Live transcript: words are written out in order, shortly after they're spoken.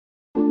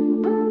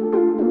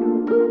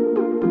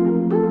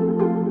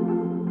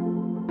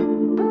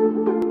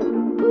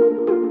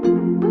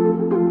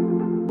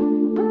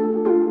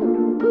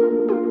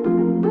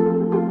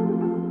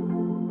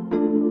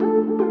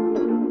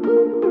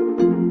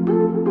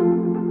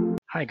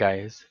Hi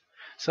guys.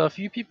 So a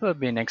few people have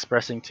been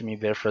expressing to me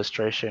their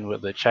frustration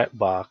with the chat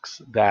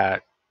box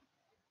that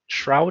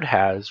Shroud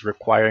has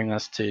requiring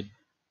us to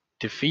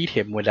defeat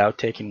him without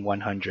taking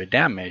 100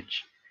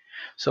 damage.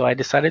 So I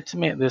decided to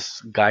make this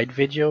guide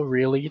video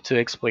really to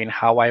explain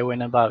how I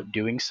went about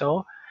doing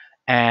so,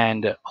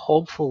 and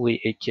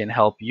hopefully it can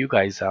help you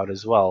guys out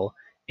as well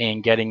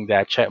in getting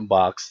that chat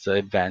box to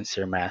advance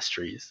your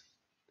masteries.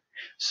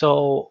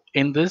 So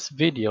in this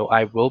video,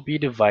 I will be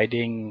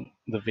dividing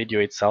the video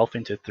itself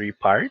into three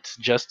parts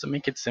just to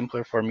make it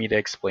simpler for me to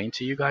explain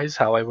to you guys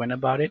how I went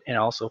about it and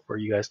also for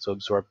you guys to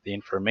absorb the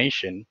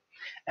information.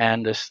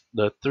 And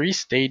the three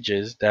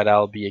stages that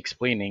I'll be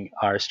explaining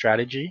are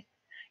strategy,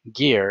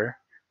 gear,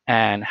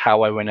 and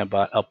how I went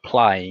about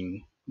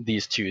applying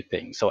these two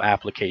things. So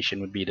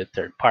application would be the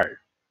third part.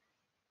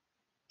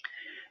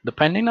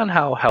 Depending on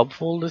how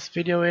helpful this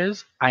video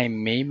is, I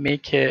may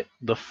make it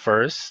the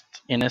first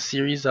in a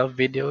series of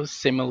videos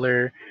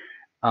similar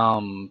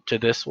to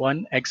this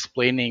one,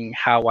 explaining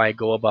how I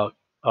go about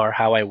or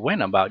how I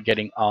went about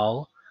getting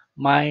all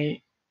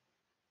my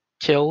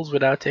kills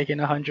without taking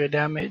 100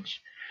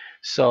 damage.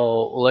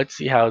 So let's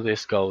see how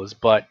this goes.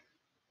 But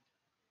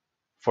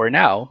for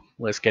now,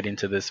 let's get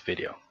into this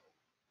video.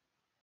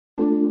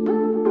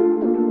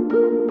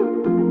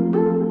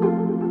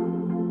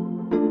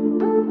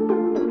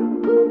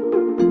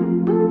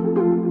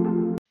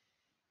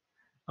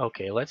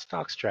 Okay, let's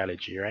talk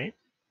strategy, right?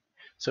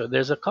 So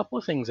there's a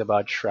couple things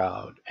about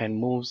Shroud and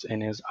moves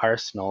in his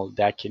arsenal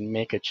that can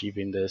make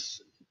achieving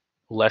this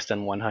less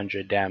than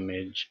 100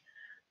 damage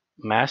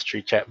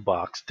mastery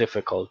checkbox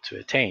difficult to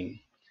attain.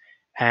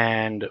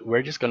 And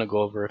we're just going to go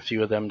over a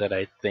few of them that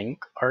I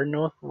think are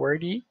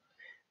noteworthy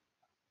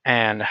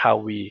and how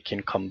we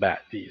can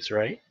combat these,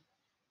 right?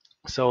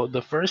 So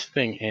the first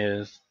thing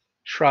is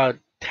Shroud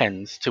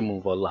tends to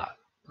move a lot,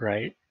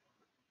 right?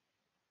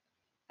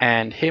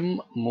 And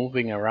him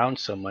moving around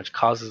so much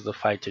causes the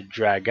fight to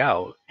drag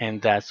out, and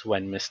that's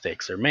when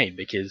mistakes are made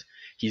because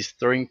he's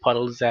throwing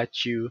puddles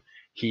at you,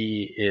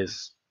 he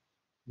is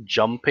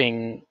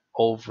jumping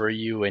over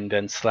you and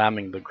then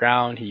slamming the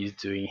ground. He's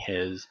doing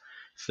his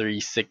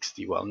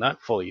 360, well, not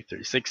fully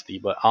 360,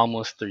 but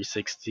almost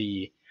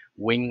 360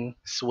 wing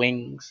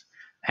swings.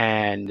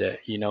 And,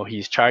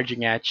 he's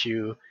charging at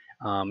you.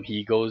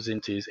 He goes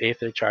into his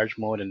Aether charge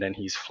mode and then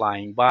he's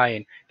flying by.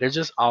 And there's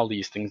just all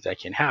these things that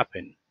can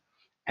happen.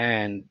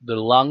 And the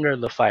longer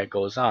the fight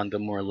goes on, the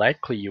more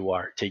likely you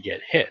are to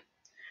get hit.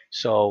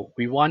 So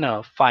we want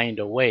to find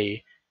a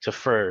way to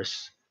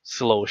first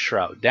slow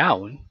Shroud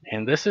down,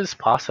 and this is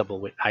possible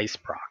with Ice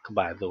Proc,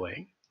 by the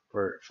way,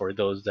 for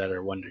those that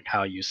are wondering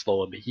how you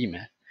slow a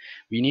behemoth.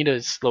 We need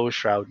to slow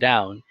Shroud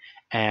down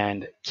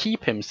and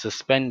keep him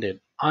suspended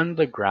on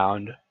the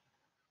ground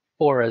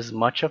for as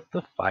much of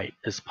the fight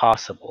as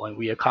possible, and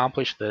we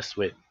accomplish this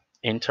with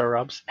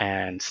interrupts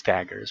and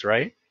staggers,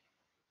 right?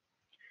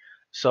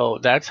 So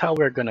that's how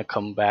we're going to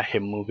combat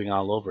him moving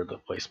all over the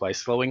place, by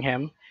slowing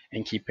him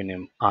and keeping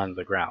him on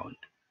the ground.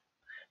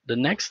 The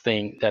next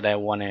thing that I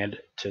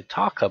wanted to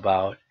talk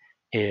about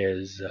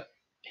is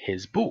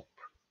his boop,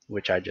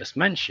 which I just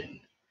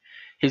mentioned.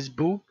 His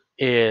boop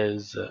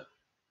is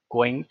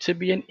going to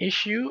be an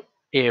issue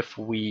if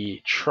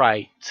we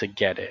try to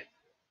get it,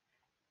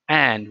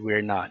 and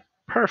we're not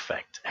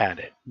perfect at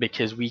it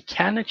because we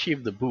can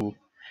achieve the boop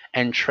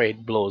and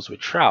trade blows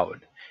with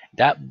Shroud.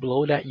 That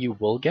blow that you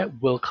will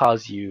get will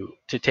cause you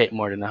to take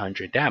more than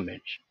 100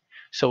 damage.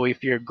 So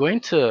if you're going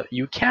to,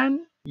 you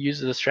can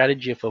use the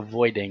strategy of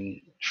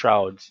avoiding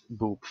Shroud's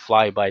boop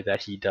flyby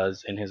that he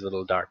does in his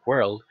little dark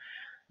world.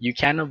 You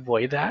can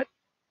avoid that,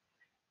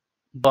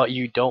 but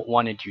you don't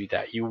want to do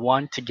that. You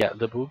want to get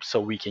the boop so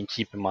we can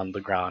keep him on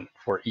the ground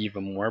for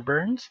even more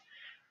burns.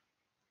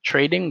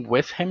 Trading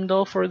with him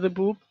though for the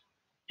boop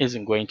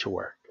isn't going to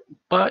work.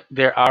 But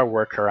there are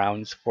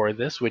workarounds for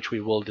this, which we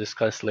will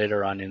discuss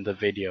later on in the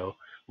video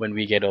when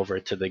we get over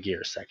to the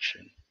gear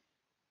section.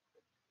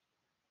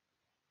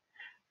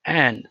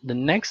 And the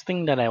next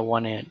thing that I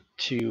wanted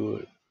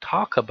to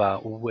talk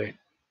about with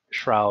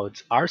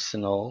Shroud's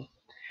arsenal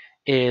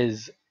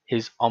is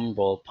his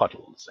umbral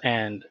puddles.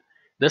 And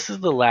this is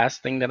the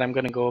last thing that I'm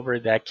going to go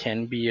over that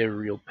can be a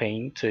real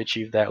pain to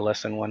achieve that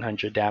less than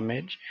 100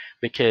 damage,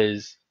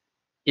 because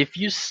if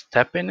you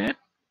step in it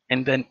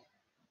and then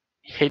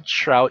hit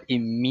Shroud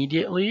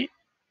immediately,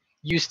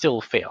 you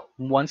still fail.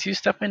 Once you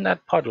step in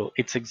that puddle,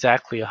 it's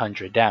exactly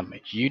 100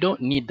 damage. You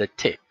don't need the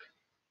tick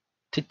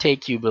to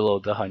take you below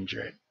the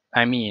 100.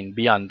 I mean,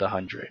 beyond the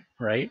 100,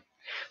 right?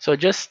 So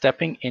just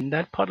stepping in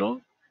that puddle,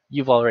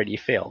 you've already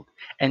failed.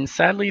 And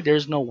sadly,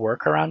 there's no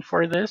workaround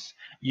for this.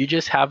 You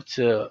just have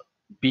to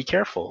be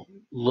careful.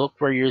 Look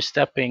where you're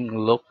stepping,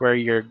 look where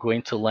you're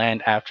going to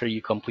land after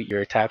you complete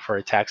your attack for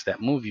attacks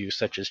that move you,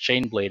 such as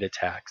Chain Blade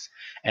attacks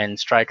and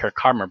Striker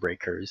Karma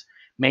Breakers.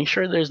 Make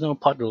sure there's no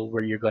puddle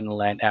where you're going to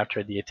land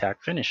after the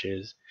attack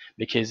finishes,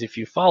 because if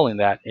you fall in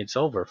that, it's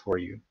over for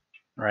you,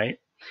 right?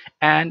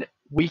 And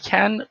we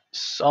can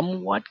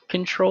somewhat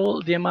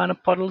control the amount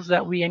of puddles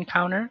that we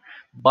encounter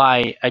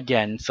by,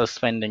 again,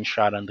 suspending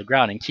Shroud on the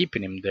ground and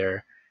keeping him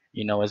there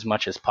as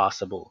much as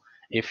possible.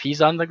 If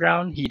he's on the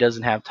ground, he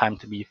doesn't have time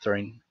to be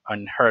throwing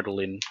and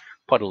hurtling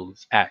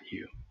puddles at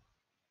you.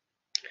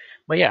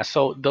 But yeah,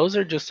 so those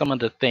are just some of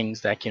the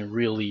things that can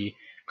really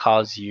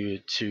cause you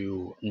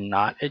to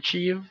not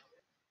achieve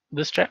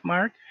the stretch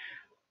mark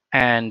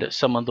and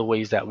some of the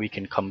ways that we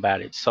can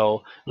combat it.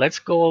 So let's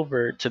go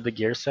over to the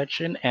gear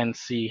section and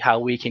see how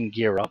we can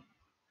gear up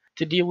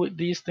to deal with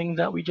these things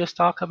that we just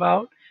talked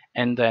about.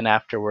 And then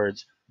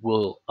afterwards,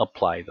 we'll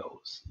apply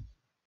those.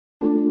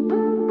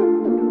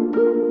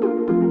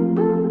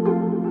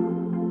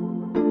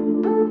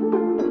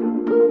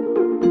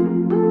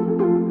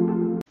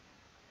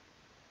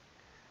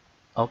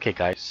 Okay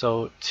guys,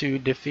 so to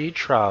defeat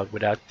Shrowd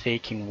without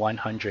taking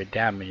 100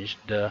 damage,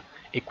 the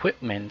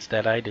equipment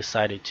that I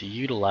decided to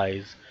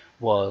utilize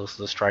was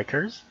the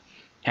Strikers,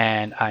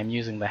 and I'm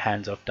using the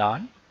Hands of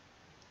Dawn.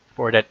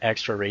 For that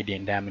extra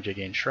radiant damage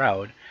against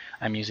Shroud,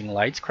 I'm using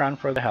Light's Crown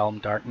for the helm,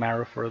 Dark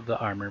Marrow for the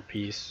armor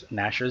piece,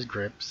 Nashor's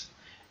Grips,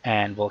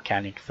 and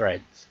Volcanic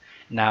Threads.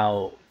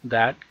 Now,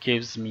 that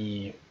gives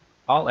me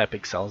all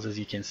epic cells, as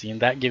you can see,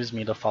 and that gives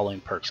me the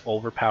following perks.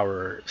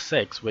 Overpower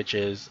 6, which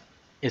is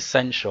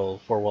essential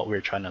for what we're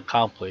trying to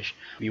accomplish.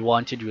 We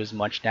want to do as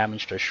much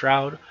damage to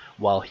Shroud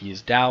while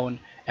he's down,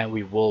 and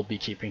we will be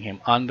keeping him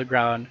on the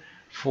ground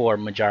for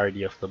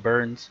majority of the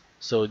burns.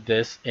 So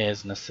this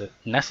is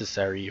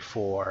necessary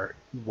for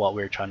what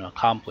we're trying to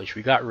accomplish.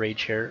 We got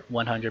Rage here,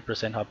 100%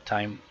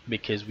 uptime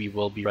because we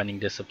will be running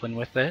Discipline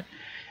with it.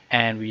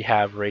 And we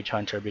have Rage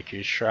Hunter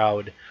because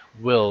Shroud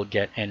will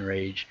get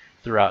Enrage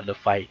throughout the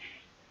fight.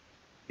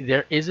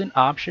 There is an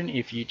option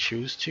if you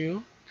choose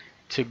to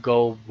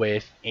go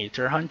with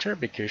Aether Hunter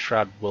because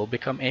Shroud will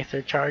become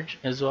Aether Charge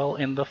as well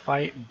in the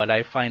fight, but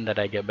I find that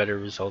I get better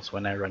results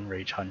when I run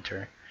Rage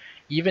Hunter.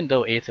 Even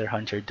though Aether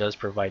Hunter does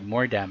provide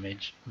more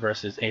damage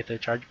versus Aether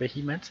Charge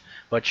Behemoths,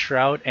 but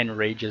Shroud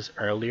enrages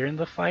earlier in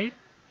the fight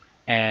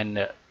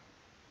and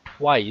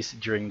twice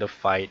during the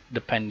fight,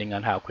 depending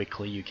on how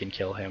quickly you can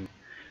kill him.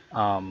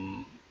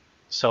 Um,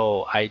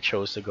 so I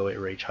chose to go with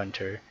Rage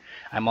Hunter.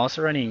 I'm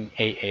also running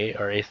AA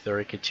or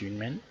Aetheric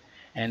Attunement,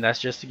 and that's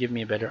just to give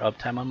me a better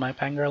uptime on my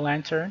Pangar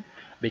Lantern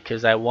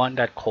because I want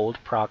that cold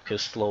proc to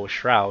slow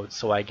Shroud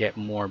so I get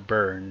more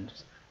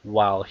burns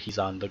while he's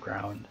on the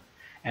ground.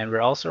 And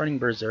we're also running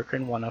Berserker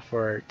in one of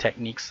our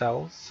Technique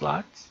Cell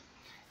slots.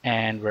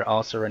 And we're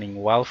also running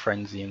Wild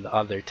Frenzy in the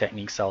other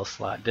Technique Cell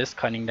slot. This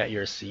cunning that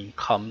you're seeing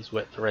comes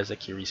with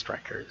Rezakiri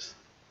Strikers.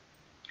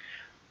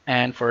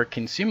 And for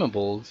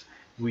consumables,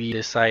 we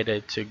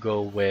decided to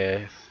go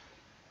with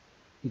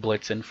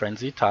Blitz and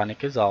Frenzy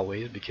Tonic as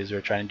always because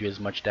we're trying to do as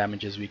much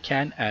damage as we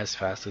can as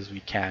fast as we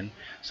can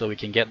so we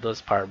can get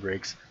those power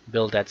breaks,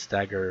 build that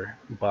stagger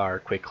bar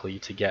quickly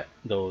to get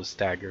those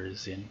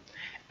staggers in.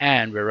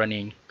 And we're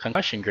running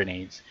concussion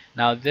grenades.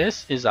 Now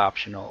this is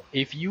optional.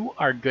 If you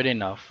are good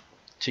enough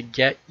to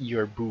get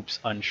your boops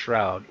on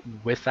Shroud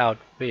without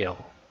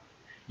fail,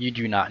 you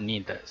do not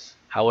need this.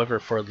 However,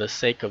 for the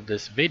sake of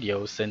this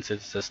video, since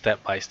it's a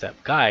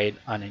step-by-step guide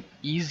on an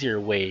easier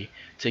way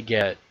to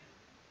get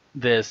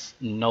this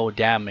no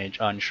damage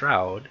on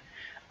Shroud,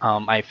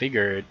 I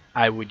figured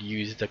I would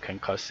use the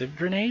concussive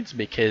grenades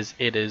because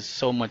it is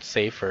so much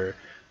safer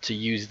to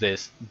use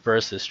this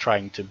versus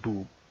trying to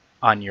boop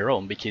on your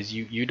own because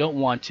you don't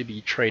want to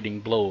be trading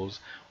blows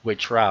with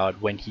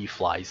Shroud when he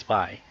flies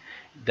by.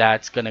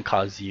 That's gonna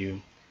cause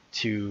you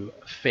to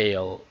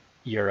fail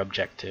your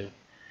objective.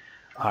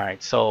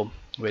 Alright, so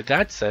with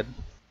that said,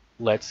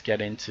 let's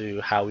get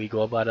into how we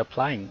go about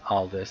applying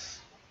all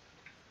this.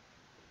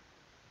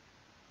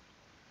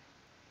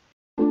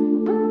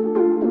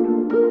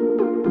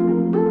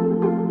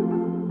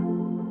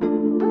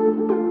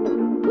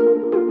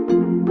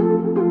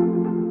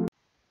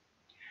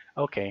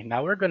 Okay,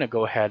 now we're going to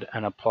go ahead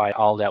and apply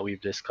all that we've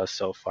discussed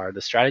so far,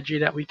 the strategy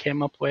that we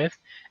came up with,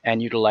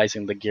 and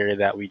utilizing the gear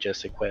that we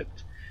just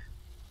equipped.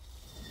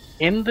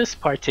 In this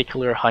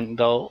particular hunt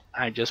though,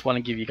 I just want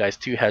to give you guys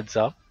two heads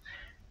up.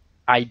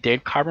 I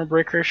did Karma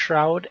Breaker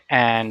Shroud,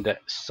 and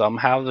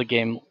somehow the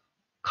game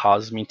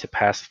caused me to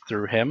pass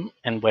through him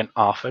and went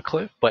off a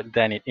cliff, but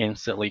then it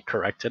instantly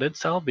corrected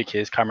itself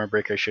because Karma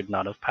Breaker should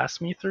not have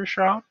passed me through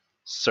Shroud.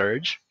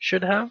 Surge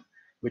should have,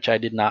 which I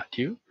did not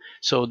do.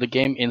 So the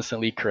game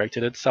instantly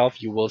corrected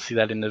itself. You will see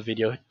that in the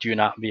video. Do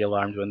not be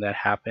alarmed when that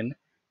happened.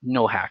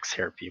 No hacks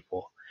here,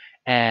 people.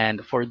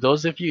 And for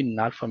those of you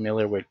not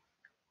familiar with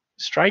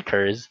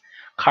Strikers,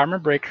 Karma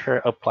Breaker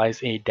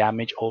applies a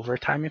damage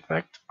overtime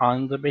effect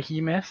on the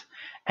behemoth,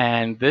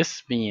 and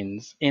this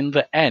means in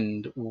the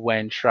end,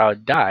 when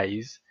Shroud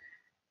dies,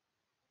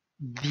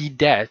 the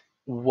death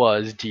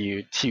was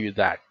due to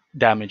that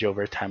damage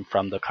overtime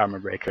from the Karma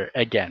Breaker.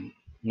 Again,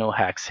 no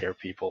hacks here,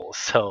 people.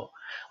 So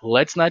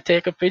let's not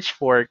take a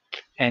pitchfork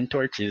and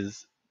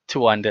torches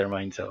to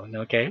Undermine Zone,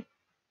 okay?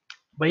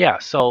 But yeah,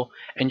 so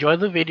enjoy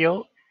the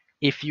video.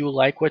 If you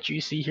like what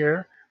you see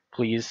here,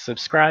 please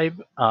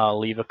subscribe,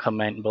 leave a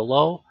comment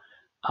below.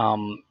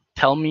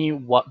 Tell me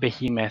what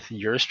behemoth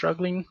you're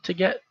struggling to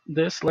get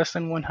this less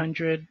than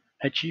 100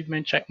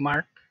 achievement check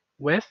mark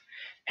with,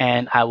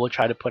 and I will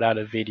try to put out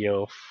a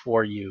video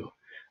for you.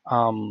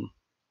 Um,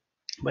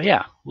 but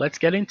yeah, let's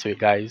get into it,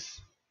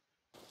 guys.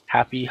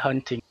 Happy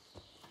hunting.